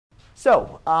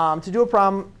So to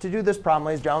do this problem,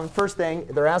 ladies and gentlemen, first thing,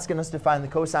 they're asking us to find the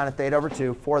cosine of theta over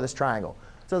 2 for this triangle.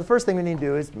 So the first thing we need to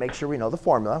do is make sure we know the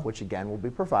formula, which again will be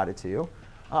provided to you.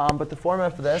 But the formula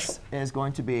for this is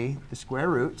going to be the square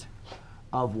root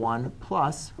of 1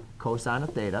 plus cosine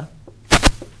of theta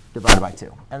divided by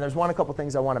 2. And there's a couple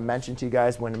things I want to mention to you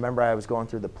guys. Remember I was going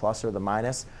through the plus or the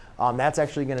minus. That's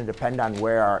actually going to depend on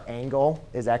where our angle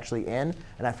is actually in.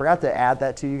 And I forgot to add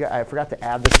that to you guys. I forgot to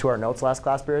add this to our notes last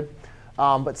class period.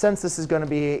 But since this is going to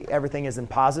be, everything is in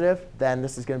positive, then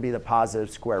this is going to be the positive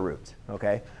square root.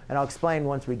 Okay? And I'll explain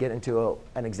once we get into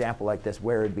an example like this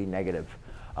where it would be negative.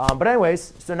 But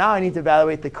anyways, so now I need to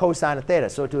evaluate the cosine of theta.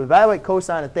 So to evaluate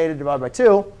cosine of theta divided by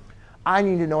 2, I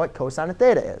need to know what cosine of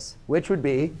theta is, which would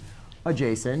be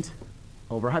adjacent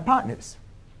over hypotenuse.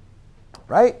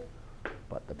 Right?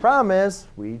 But the problem is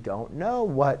we don't know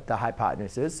what the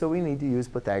hypotenuse is, so we need to use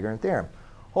Pythagorean theorem.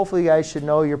 Hopefully you guys should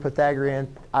know your Pythagorean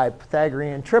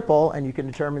triple, and you can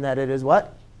determine that it is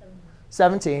what?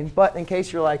 17. But in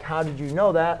case you're like, how did you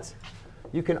know that?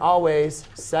 You can always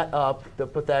set up the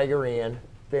Pythagorean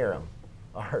theorem.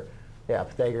 Or, yeah,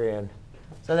 Pythagorean.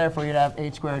 So therefore, you'd have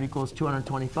h squared equals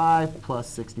 225 plus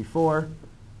 64.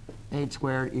 H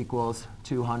squared equals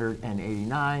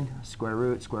 289. Square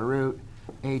root,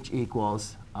 h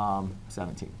equals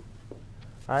 17.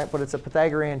 All right, but it's a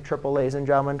Pythagorean triple, ladies and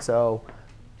gentlemen. So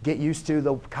get used to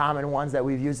the common ones that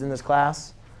we've used in this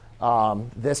class.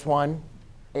 This one,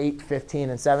 8, 15,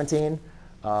 and 17.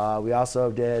 We also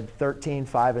did 13,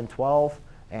 5, and 12,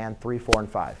 and 3, 4, and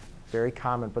 5. Very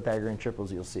common Pythagorean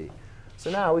triples you'll see. So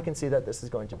now we can see that this is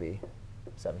going to be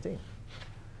 17.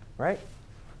 Right?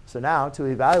 So now to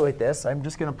evaluate this, I'm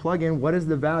just going to plug in what is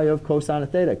the value of cosine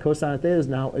of theta. Cosine of theta is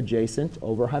now adjacent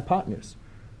over hypotenuse.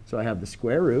 So I have the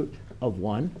square root of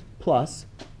 1 plus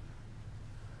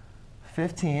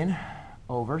 15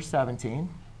 over 17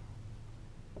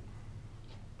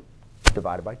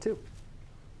 divided by 2.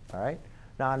 All right?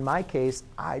 Now, in my case,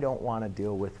 I don't want to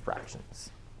deal with fractions.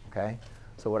 Okay?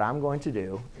 So what I'm going to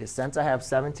do is, since I have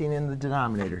 17 in the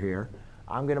denominator here,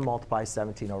 I'm going to multiply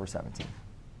 17 over 17.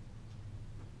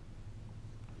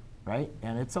 Right?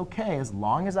 And it's OK as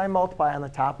long as I multiply on the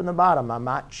top and the bottom. I'm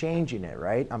not changing it.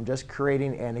 Right? I'm just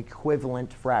creating an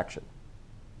equivalent fraction.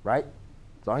 Right?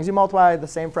 As long as you multiply the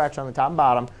same fraction on the top and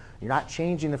bottom, you're not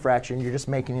changing the fraction. You're just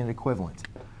making it equivalent.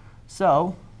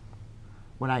 So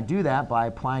when I do that by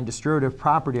applying distributive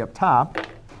property up top,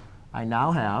 I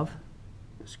now have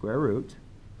the square root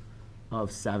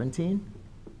of 17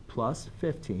 plus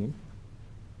 15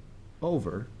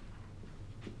 over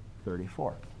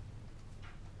 34.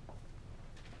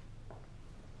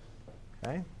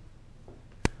 Okay?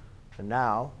 And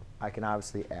now I can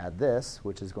obviously add this,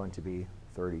 which is going to be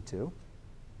 32.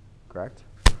 Correct?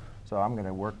 So I'm going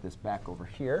to work this back over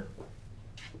here.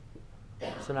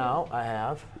 So now I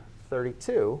have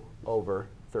 32 over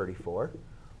 34.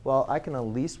 Well, I can at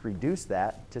least reduce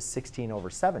that to 16 over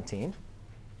 17.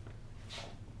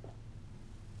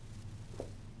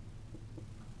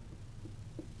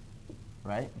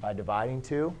 Right? By dividing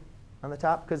 2 on the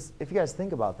top. Because if you guys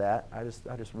think about that, I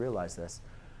just realized this.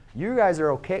 You guys are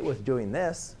OK with doing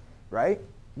this, right?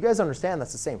 You guys understand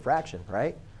that's the same fraction,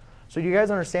 right? So you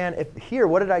guys understand, if here,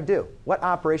 what did I do? What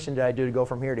operation did I do to go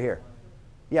from here to here?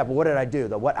 Yeah, but what did I do?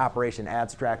 What operation?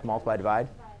 Add, subtract, multiply, divide?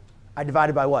 I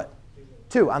divided by what?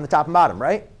 2 on the top and bottom,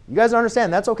 right? You guys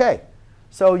understand that's OK.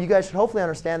 So you guys should hopefully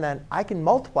understand that I can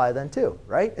multiply then too,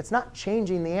 right? It's not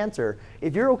changing the answer.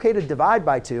 If you're OK to divide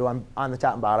by 2 on the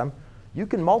top and bottom, you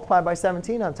can multiply by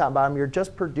 17 on the top and bottom. You're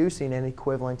just producing an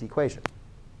equivalent equation.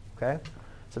 Okay?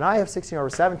 So now I have 16 over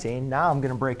 17. Now I'm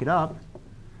going to break it up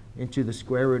into the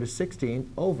square root of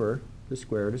 16 over the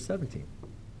square root of 17.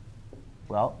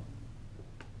 Well,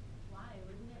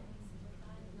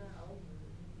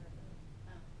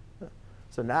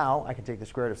 so now I can take the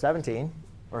square root of 17,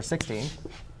 or 16,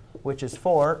 which is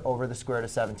 4 over the square root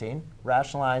of 17.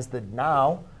 Rationalize the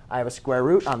now. I have a square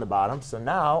root on the bottom. So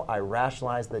now I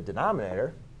rationalize the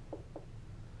denominator.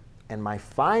 And my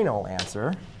final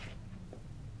answer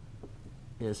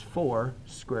is 4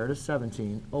 square root of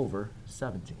 17 over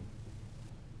 17.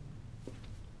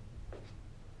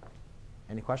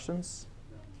 Any questions?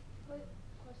 No. What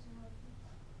question was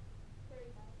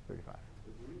 35? 35.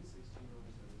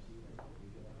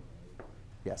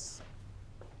 Yes.